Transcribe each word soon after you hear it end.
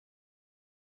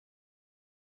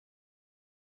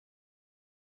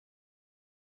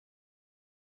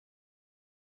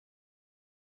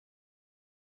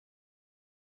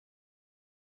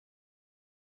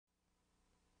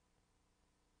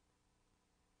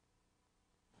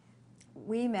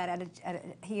we met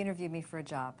he interviewed me for a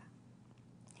job.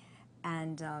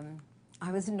 And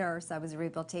I was a nurse, I was a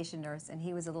rehabilitation nurse, and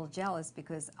he was a little jealous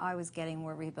because I was getting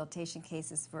more rehabilitation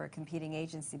cases for a competing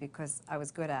agency because I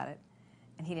was good at it,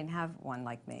 and he didn't have one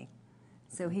like me.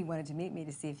 So he wanted to meet me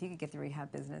to see if he could get the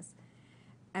rehab business.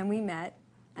 And we met.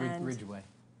 And Ridgeway.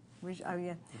 Oh,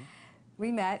 yeah. Mm-hmm.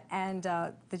 We met, and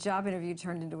the job interview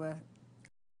turned into a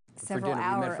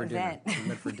several-hour event. We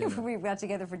met for dinner. We got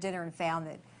together for dinner and found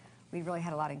that we really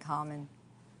had a lot in common.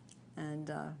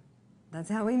 And that's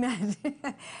how we met.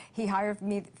 He hired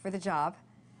me for the job,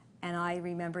 and I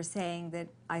remember saying that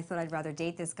I thought I'd rather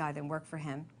date this guy than work for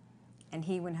him. And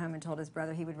he went home and told his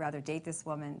brother he would rather date this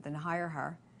woman than hire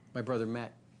her. My brother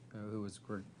Matt, who was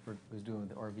doing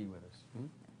the RV with us. Mm-hmm.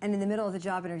 And in the middle of the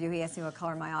job interview, he asked me what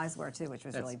color my eyes were, too, which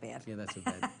was really bad. Yeah, that's so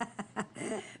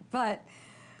bad.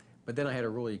 But then I had a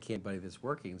rule, you can't buddy that's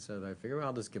working, so I figured, well,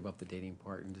 I'll just give up the dating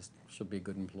part and just, she'll be a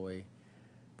good employee.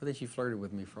 But then she flirted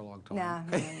with me for a long time.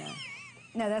 No.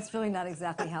 No, that's really not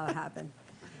exactly how it happened.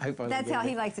 That's how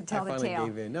he likes to tell the tale.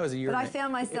 Gave in. No, it was a year but I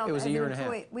found myself it was as a year an and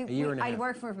employee. A year and a half. I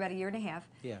worked for him for about a year and a half.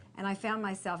 Yeah. And I found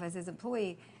myself as his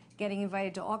employee getting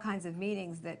invited to all kinds of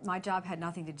meetings that my job had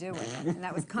nothing to do with. And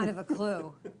that was kind of a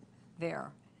clue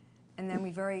there. And then we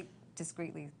very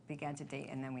discreetly began to date,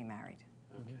 and then we married.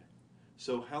 Okay.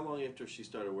 So how long after she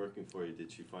started working for you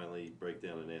did she finally break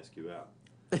down and ask you out?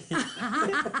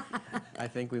 I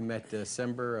think we met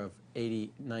December of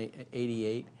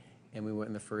 88, and we went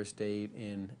on the first date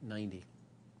in 90.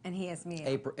 And he asked me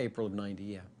out. April of 90,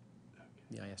 yeah. Okay.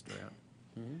 Yeah, I asked her out.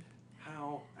 Mm-hmm.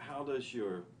 How does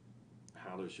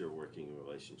your working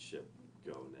relationship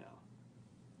go now?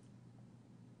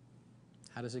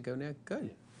 How does it go now?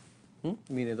 Good. Yeah.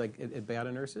 You mean like at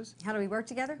Baiada Nurses? How do we work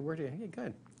together? We work together. Yeah,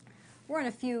 good. We're on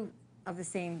a few of the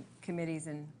same committees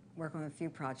and work on a few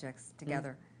projects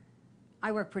together.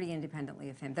 I work pretty independently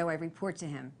of him, though I report to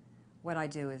him. What I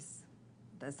do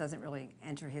doesn't really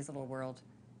enter his little world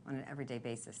on an everyday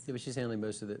basis. Yeah, but she's handling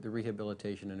most of the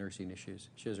rehabilitation and nursing issues.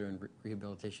 She has her own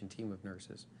rehabilitation team of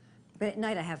nurses. But at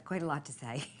night I have quite a lot to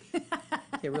say.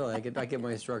 Yeah, really. I get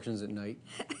my instructions at night,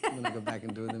 and then I go back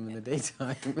and do them in the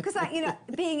daytime. Because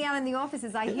being out in the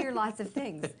offices, I hear lots of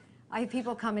things. I have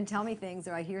people come and tell me things,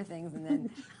 or I hear things, and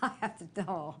then I have to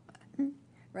tell.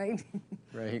 Right?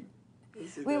 Right.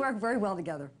 We work very well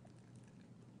together.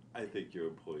 I think your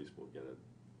employees will get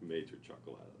a major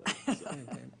chuckle out of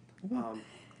that. So.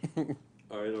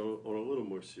 All right, on a little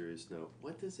more serious note,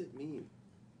 what does it mean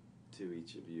to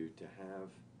each of you to have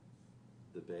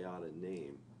the Baiada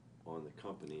name on the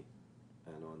company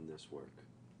and on this work?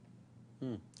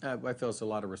 I feel it's a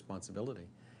lot of responsibility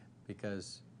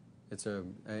because it's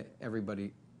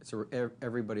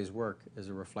everybody's work is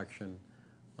a reflection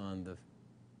on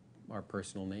our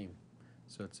personal name.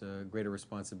 So it's a greater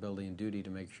responsibility and duty to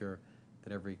make sure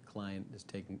that every client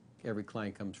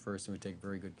comes first and we take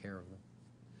very good care of them.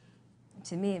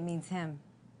 To me, it means him.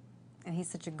 And he's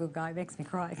such a good guy. It makes me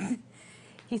cry.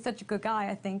 He's such a good guy,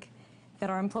 I think, that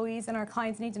our employees and our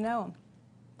clients need to know him.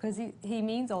 Because he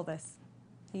means all this.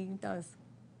 He does.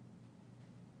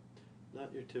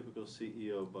 Not your typical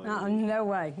CEO, by no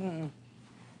way. Mm-mm.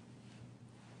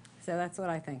 So that's what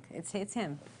I think. It's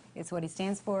him. It's what he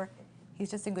stands for. He's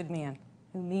just a good man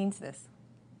who means this.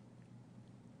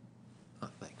 Oh,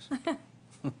 thanks.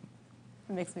 It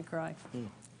makes me cry.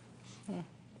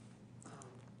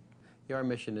 Yeah, our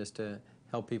mission is to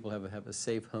help people have a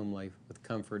safe home life with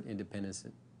comfort, independence,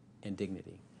 and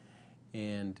dignity,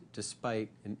 and despite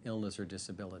an illness or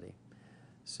disability.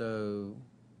 So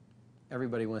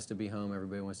everybody wants to be home,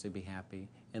 everybody wants to be happy,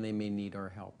 and they may need our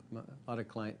help.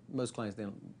 Most clients, they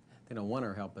don't want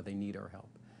our help, but they need our help.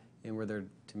 And we're there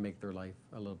to make their life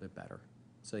a little bit better.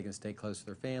 So they can stay close to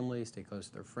their family, stay close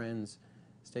to their friends,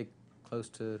 stay close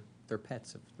to their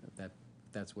pets, if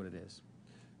that's what it is.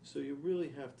 So you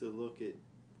really have to look at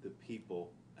the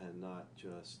people and not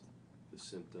just the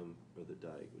symptom or the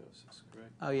diagnosis,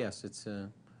 correct? Oh yes, it's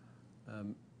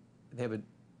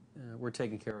we're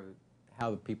taking care of how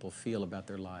the people feel about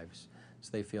their lives. So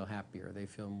they feel happier, they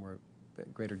feel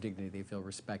greater dignity, they feel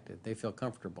respected, they feel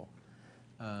comfortable.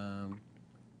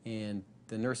 And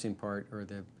the nursing part, or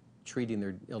the treating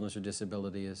their illness or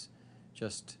disability, is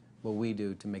just what we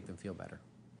do to make them feel better.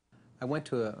 I went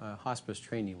to a hospice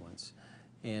training once,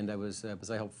 and I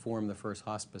helped form the first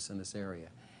hospice in this area.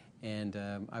 And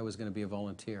I was going to be a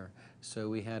volunteer. So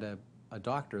we had a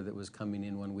doctor that was coming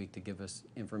in one week to give us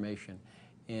information.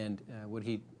 And what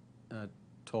he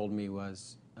told me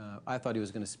was, I thought he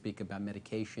was going to speak about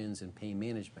medications and pain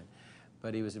management.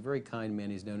 But he was a very kind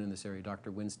man. He's known in this area,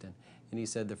 Dr. Winston. And he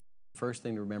said the first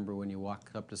thing to remember when you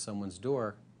walk up to someone's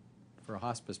door, for a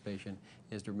hospice patient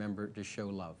is to remember to show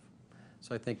love.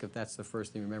 So I think if that's the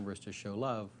first thing to remember is to show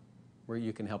love, where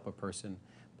you can help a person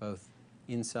both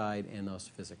inside and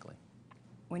also physically.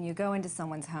 When you go into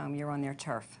someone's home, you're on their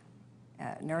turf.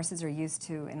 Nurses are used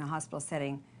to, in a hospital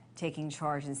setting, taking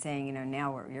charge and saying, you know,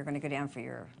 now you're going to go down for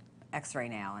your x-ray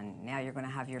now, and now you're going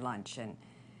to have your lunch. And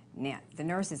now, the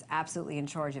nurse is absolutely in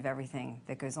charge of everything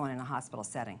that goes on in a hospital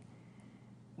setting.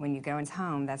 When you go into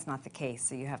home, that's not the case,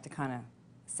 so you have to kind of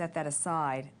set that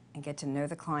aside and get to know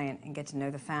the client and get to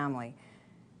know the family.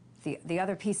 The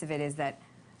other piece of it is that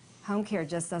home care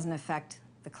just doesn't affect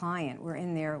the client. We're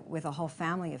in there with a whole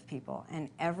family of people, and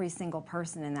every single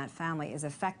person in that family is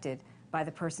affected by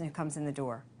the person who comes in the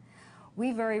door.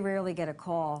 We very rarely get a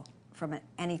call from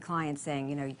any client saying,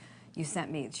 you know, you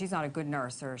sent me, she's not a good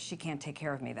nurse, or she can't take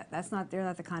care of me. They're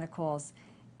not the kind of calls.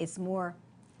 It's more,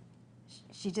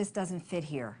 she just doesn't fit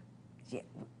here.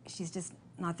 She's just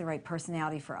not the right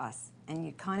personality for us. And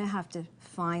you kind of have to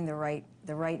find the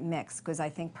right mix, because I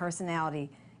think personality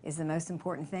is the most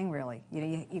important thing, really. You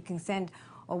know, you can send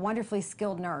a wonderfully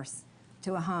skilled nurse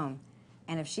to a home,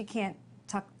 and if she can't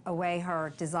tuck away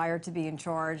her desire to be in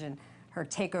charge and her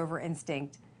takeover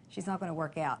instinct, she's not going to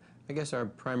work out. I guess our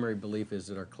primary belief is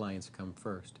that our clients come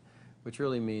first, which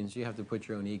really means you have to put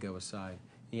your own ego aside,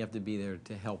 and you have to be there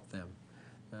to help them.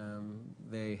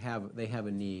 They have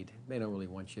a need. They don't really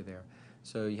want you there.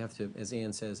 So you have to, as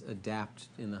Ann says, adapt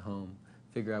in the home,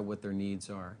 figure out what their needs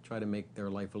are, try to make their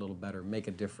life a little better, make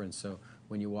a difference so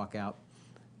when you walk out,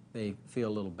 they feel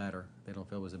a little better. They don't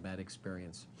feel it was a bad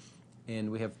experience. And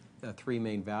we have three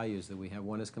main values that we have.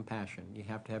 One is compassion. You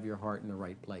have to have your heart in the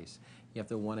right place. You have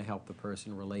to want to help the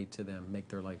person, relate to them, make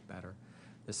their life better.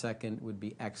 The second would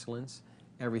be excellence.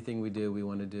 Everything we do, we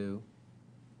want to do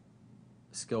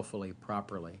skillfully,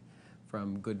 properly,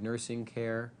 from good nursing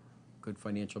care, good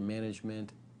financial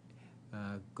management,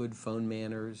 good phone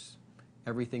manners.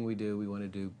 Everything we do, we want to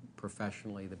do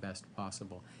professionally, the best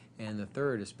possible. And the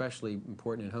third, especially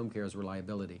important in home care, is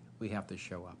reliability. We have to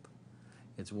show up.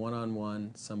 It's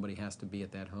one-on-one. Somebody has to be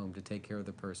at that home to take care of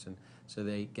the person so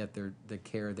they get the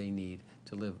care they need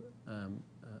to live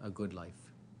a good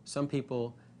life. Some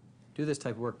people do this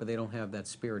type of work, but they don't have that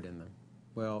spirit in them.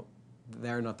 Well,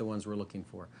 they're not the ones we're looking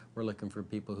for. We're looking for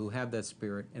people who have that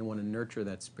spirit and want to nurture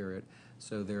that spirit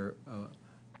so they're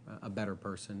a better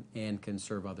person and can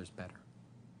serve others better.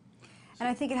 And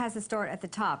I think it has to start at the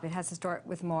top. It has to start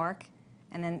with Mark,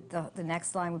 and then the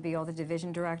next line would be all the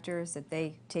division directors, that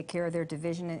they take care of their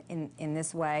division in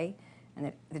this way, and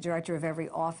that the director of every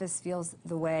office feels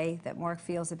the way that Mark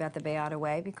feels about the Bayada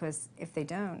way, because if they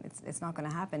don't, it's not going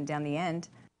to happen down the end.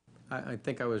 I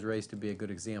think I was raised to be a good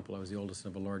example. I was the oldest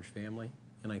of a large family,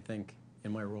 and I think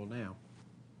in my role now,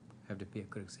 I have to be a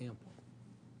good example.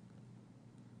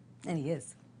 And he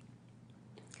is.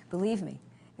 Believe me,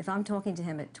 if I'm talking to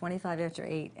him at 25 after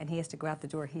 8 and he has to go out the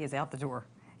door, he is out the door.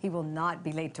 He will not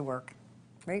be late to work,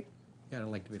 right? Yeah, I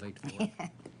don't like to be late to work.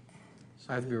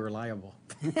 I have to be reliable.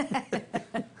 So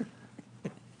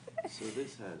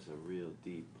this has a real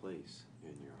deep place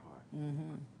in your heart.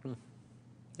 Mm-hmm.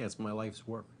 Yeah, it's my life's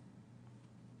work.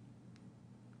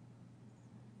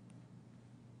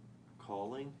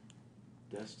 Calling?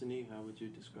 Destiny? How would you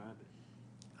describe it?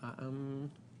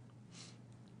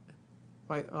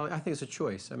 I think it's a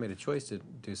choice. I made a choice to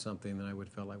do something that I would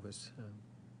feel I was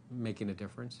making a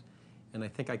difference, and I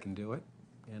think I can do it.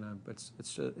 And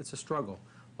it's a struggle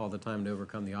all the time to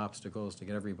overcome the obstacles, to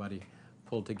get everybody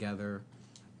pulled together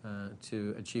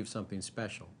to achieve something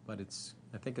special. But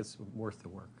I think it's worth the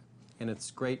work, and it's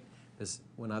great because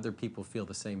when other people feel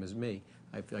the same as me,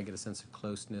 I feel I get a sense of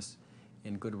closeness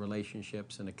and good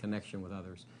relationships and a connection with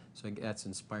others. So that's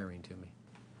inspiring to me.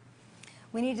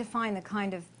 We need to find the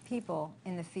kind of people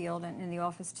in the field and in the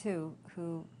office too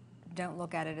who don't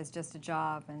look at it as just a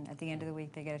job and at the end of the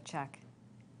week they get a check.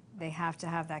 They have to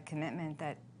have that commitment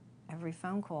that every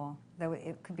phone call, though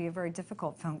it could be a very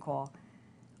difficult phone call,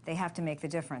 they have to make the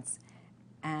difference.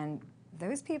 And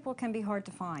those people can be hard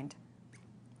to find.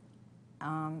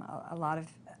 A lot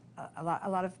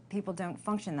of people don't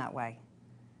function that way,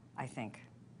 I think.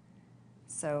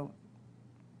 So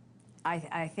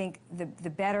I think the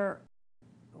better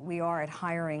we are at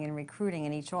hiring and recruiting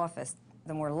in each office,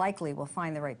 the more likely we'll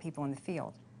find the right people in the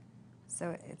field.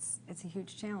 So it's a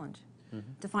huge challenge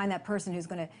to find that person who's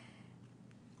going to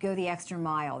go the extra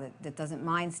mile, that doesn't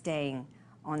mind staying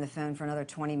on the phone for another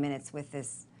 20 minutes with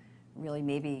this really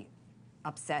maybe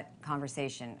upset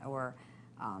conversation or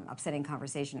upsetting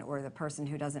conversation, or the person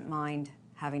who doesn't mind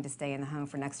having to stay in the home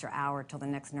for an extra hour till the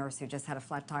next nurse who just had a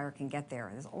flat tire can get there.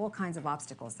 There's all kinds of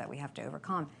obstacles that we have to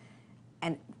overcome.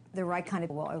 And the right kind of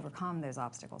people will overcome those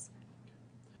obstacles.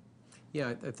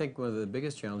 Yeah, I think one of the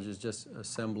biggest challenges is just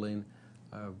assembling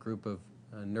a group of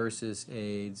nurses,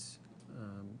 aides,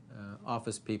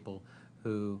 office people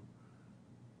who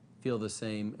feel the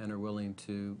same and are willing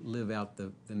to live out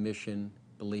the mission,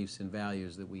 beliefs, and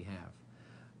values that we have.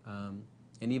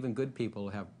 And even good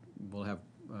people will have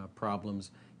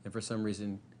problems, and for some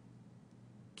reason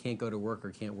can't go to work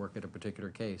or can't work at a particular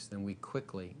case. Then we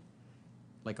quickly,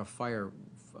 like a fireman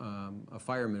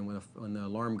when the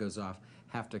alarm goes off,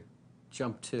 have to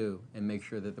jump to and make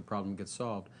sure that the problem gets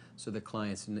solved, so the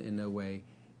clients in no way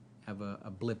have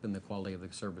a blip in the quality of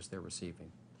the service they're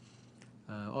receiving.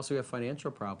 Also, we have financial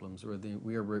problems where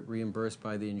we are reimbursed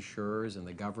by the insurers and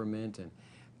the government, and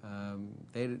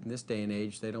in this day and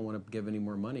age, they don't want to give any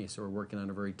more money, so we're working on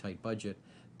a very tight budget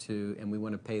and we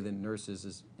want to pay the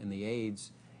nurses and the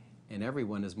aides and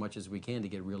everyone as much as we can to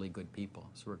get really good people.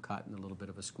 So we're caught in a little bit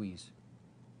of a squeeze.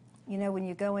 You know, when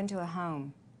you go into a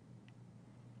home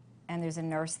and there's a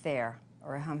nurse there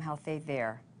or a home health aide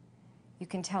there, you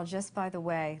can tell just by the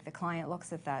way the client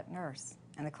looks at that nurse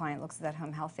and the client looks at that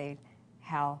home health aide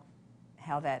how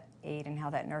that aide and how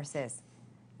that nurse is.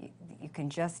 You can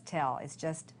just tell. It's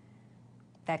just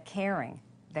that caring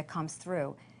that comes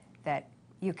through, that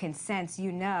you can sense,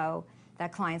 you know,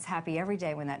 that client's happy every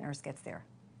day when that nurse gets there,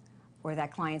 or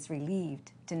that client's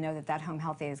relieved to know that that home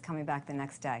health aide is coming back the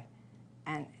next day.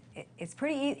 And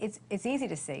it's easy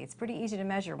to see. It's pretty easy to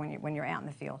measure when you're out in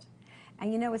the field.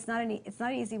 And you know, it's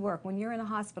not easy work. When you're in a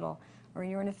hospital or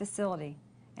you're in a facility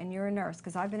and you're a nurse,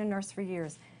 because I've been a nurse for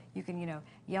years, you can, you know,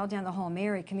 yell down the hall,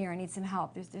 "Mary, come here, I need some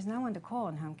help." There's no one to call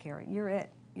in home care. You're it.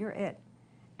 You're it.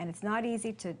 And it's not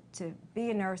easy to be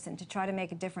a nurse and to try to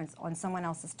make a difference on someone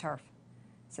else's turf.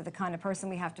 So the kind of person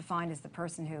we have to find is the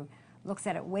person who looks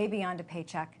at it way beyond a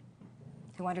paycheck,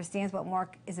 who understands what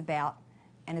work is about,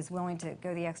 and is willing to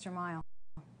go the extra mile.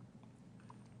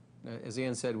 As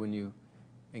Ann said, when you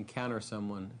encounter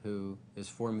someone who is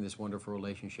forming this wonderful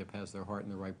relationship, has their heart in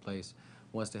the right place,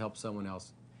 wants to help someone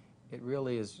else, it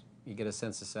really is, you get a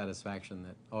sense of satisfaction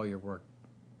that all your work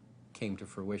came to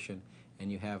fruition,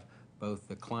 and you have both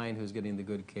the client who's getting the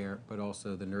good care, but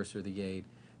also the nurse or the aide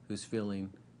who's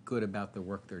feeling good about the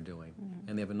work they're doing. Mm-hmm.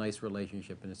 And they have a nice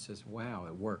relationship, and it's just, wow,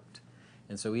 it worked.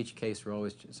 And so each case,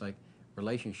 it's like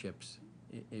relationships.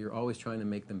 You're always trying to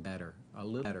make them better, a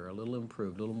little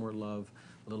improved, a little more love,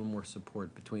 a little more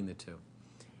support between the two.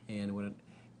 And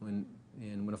when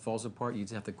it falls apart, you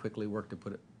just have to quickly work to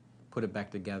put it back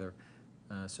together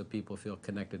so people feel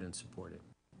connected and supported.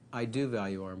 I do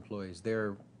value our employees.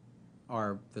 They're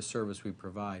the service we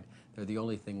provide. They're the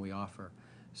only thing we offer.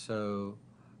 So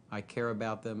I care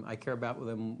about them. I care about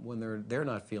them when they're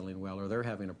not feeling well or they're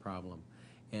having a problem.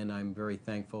 And I'm very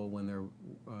thankful when they're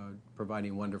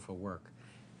providing wonderful work.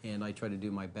 And I try to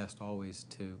do my best always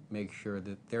to make sure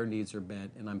that their needs are met,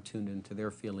 and I'm tuned into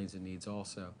their feelings and needs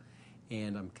also.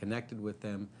 And I'm connected with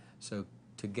them, so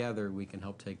together we can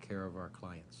help take care of our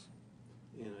clients.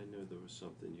 And I know there was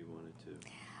something you wanted to...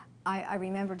 I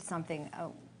remembered something.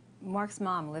 Mark's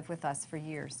mom lived with us for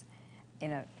years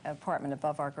in an apartment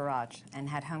above our garage and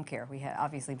had home care. We had,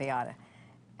 obviously, Baiada.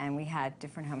 And we had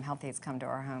different home health aides come to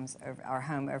our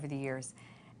home over the years.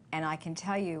 And I can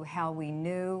tell you how we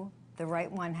knew the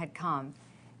right one had come.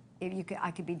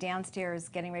 I could be downstairs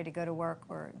getting ready to go to work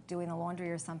or doing the laundry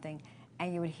or something,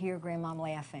 and you would hear Grandmom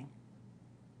laughing.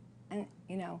 And,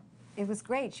 you know, it was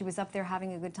great. She was up there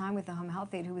having a good time with the home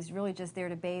health aide who was really just there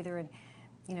to bathe her and,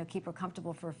 you know, keep her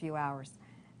comfortable for a few hours.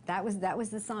 That was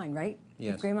the sign, right?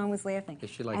 Yes. If Grandmom was laughing.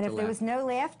 She liked and to if there laugh. was no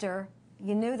laughter,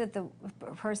 you knew that the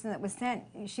person that was sent,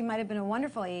 she might have been a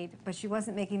wonderful aide, but she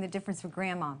wasn't making the difference for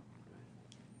Grandmom.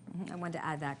 I wanted to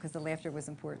add that because the laughter was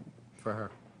important. For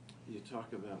her. You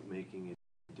talk about making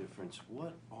a difference.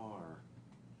 What are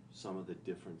some of the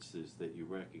differences that you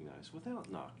recognize,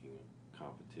 without knocking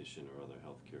competition or other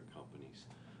healthcare companies,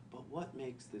 but what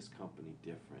makes this company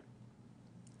different?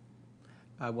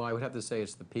 Well, I would have to say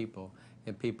it's the people,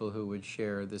 and people who would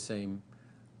share the same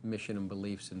mission and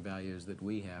beliefs and values that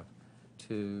we have,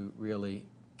 to really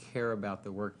care about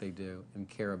the work they do and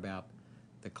care about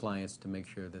the clients to make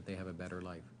sure that they have a better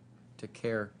life. To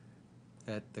care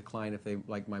that the client, if they,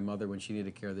 like my mother when she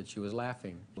needed care, that she was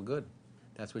laughing. Well, good.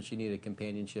 That's what she needed,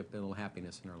 companionship and a little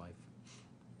happiness in her life.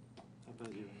 How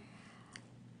about you?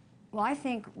 Well, I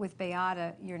think with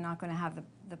Baiada, you're not going to have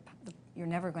you're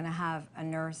never going to have a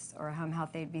nurse or a home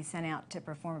health aide be sent out to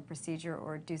perform a procedure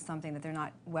or do something that they're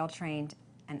not well trained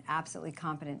and absolutely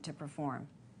competent to perform.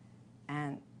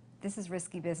 And this is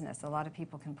risky business. A lot of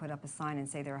people can put up a sign and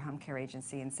say they're a home care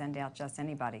agency and send out just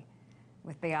anybody.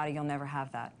 With Baiada, you'll never have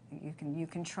that. You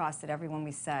can trust that everyone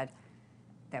we sent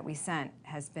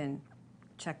has been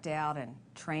checked out and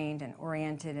trained and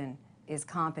oriented and is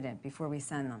competent before we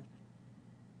send them.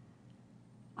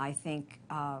 I think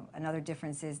another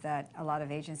difference is that a lot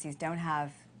of agencies don't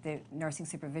have the nursing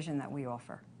supervision that we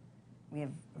offer. We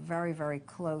have very, very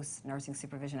close nursing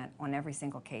supervision on every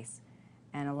single case,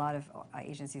 and a lot of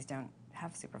agencies don't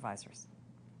have supervisors.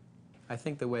 I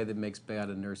think the way that makes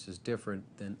Bayada nurses different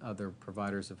than other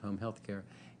providers of home health care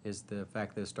is the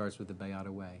fact that it starts with the Bayada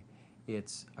way.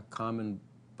 It's a common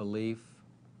belief,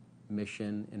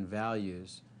 mission, and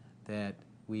values that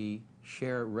we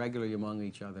share regularly among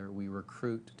each other. We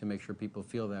recruit to make sure people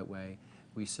feel that way.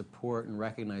 We support and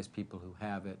recognize people who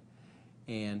have it,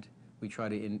 and we try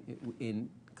to,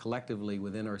 collectively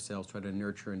within ourselves, try to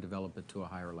nurture and develop it to a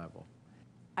higher level.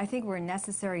 I think we're a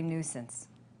necessary nuisance.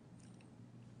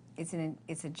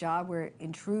 It's a job where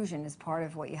intrusion is part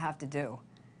of what you have to do.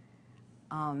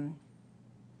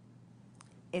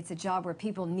 It's a job where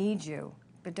people need you,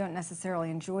 but don't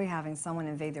necessarily enjoy having someone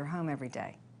invade their home every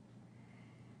day.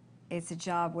 It's a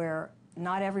job where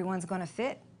not everyone's going to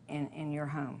fit in your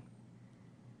home.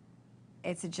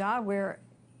 It's a job where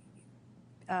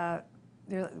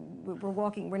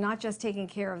we're not just taking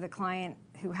care of the client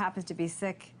who happens to be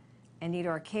sick and need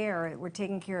our care, we're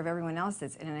taking care of everyone else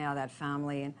that's in and out of that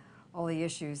family and all the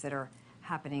issues that are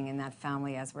happening in that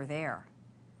family as we're there.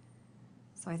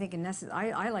 So I think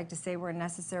I like to say we're a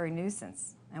necessary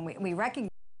nuisance, and we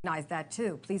recognize that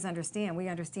too. Please understand, we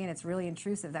understand it's really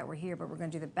intrusive that we're here, but we're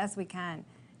going to do the best we can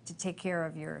to take care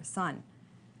of your son.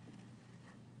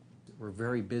 We're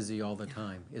very busy all the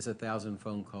time. It's 1,000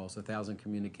 phone calls, 1,000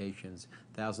 communications,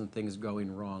 1,000 things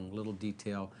going wrong, little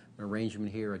detail, an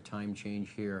arrangement here, a time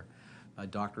change here, a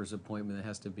doctor's appointment that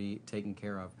has to be taken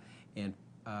care of. And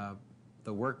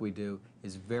the work we do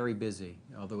is very busy.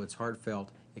 Although it's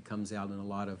heartfelt, it comes out in a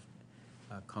lot of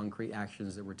concrete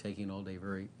actions that we're taking all day,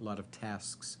 a lot of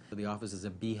tasks. The office is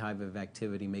a beehive of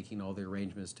activity, making all the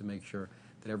arrangements to make sure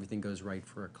that everything goes right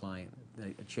for a client.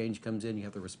 A change comes in, you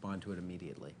have to respond to it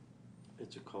immediately.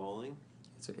 It's a calling?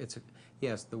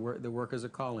 Yes, the work is a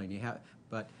calling.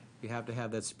 But you have to have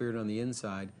that spirit on the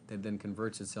inside that then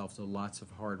converts itself to lots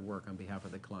of hard work on behalf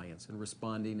of the clients and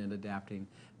responding and adapting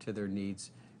to their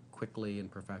needs quickly and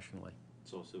professionally.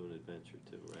 It's also an adventure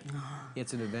too, right?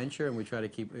 It's an adventure, and we try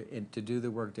to to do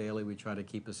the work daily, we try to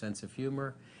keep a sense of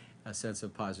humor, a sense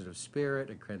of positive spirit,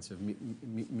 a sense of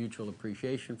mutual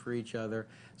appreciation for each other,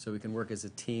 so we can work as a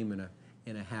team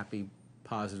in a happy,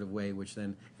 positive way, which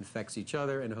then infects each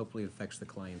other and hopefully affects the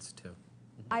clients too.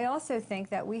 I also think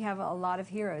that we have a lot of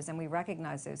heroes, and we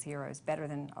recognize those heroes better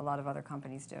than a lot of other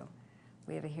companies do.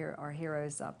 We have our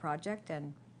Heroes Project,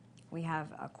 and we have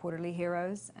quarterly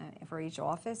heroes for each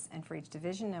office and for each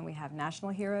division, and we have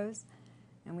national heroes,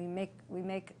 and we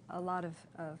make a lot of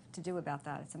to do about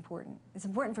that. It's important. It's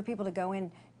important for people to go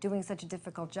in doing such a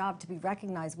difficult job to be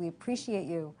recognized. We appreciate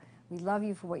you. We love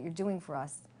you for what you're doing for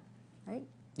us, right?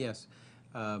 Yes.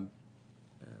 Our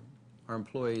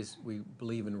employees, we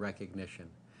believe in recognition.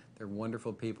 They're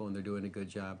wonderful people and they're doing a good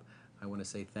job. I want to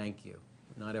say thank you.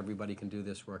 Not everybody can do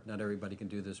this work. Not everybody can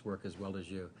do this work as well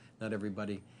as you. Not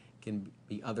everybody can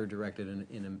be other-directed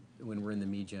when we're in the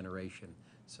me generation.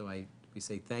 So we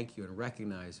say thank you and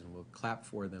recognize, and we'll clap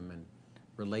for them and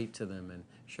relate to them and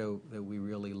show that we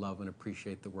really love and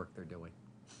appreciate the work they're doing.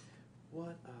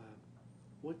 What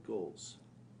goals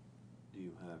do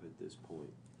you have at this point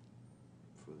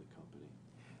for the company?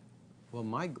 Well,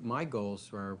 my goals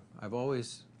are, I've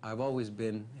always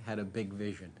had a big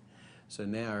vision. So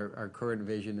now our current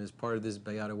vision is part of this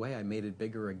Bayada way. I made it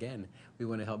bigger again. We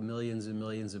want to help millions and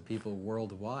millions of people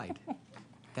worldwide.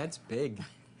 That's big,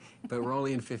 but we're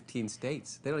only in 15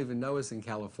 states. They don't even know us in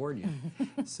California.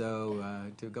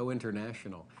 So to go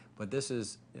international. But this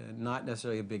is not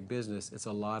necessarily a big business. It's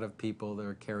a lot of people that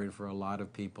are caring for a lot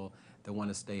of people that want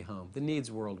to stay home. The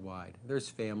need's worldwide. There's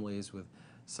families with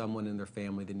someone in their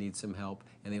family that needs some help,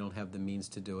 and they don't have the means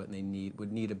to do it, and they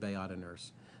would need a Bayada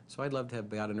nurse. So I'd love to have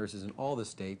Bayada nurses in all the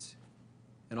states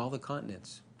and all the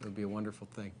continents. It would be a wonderful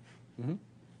thing.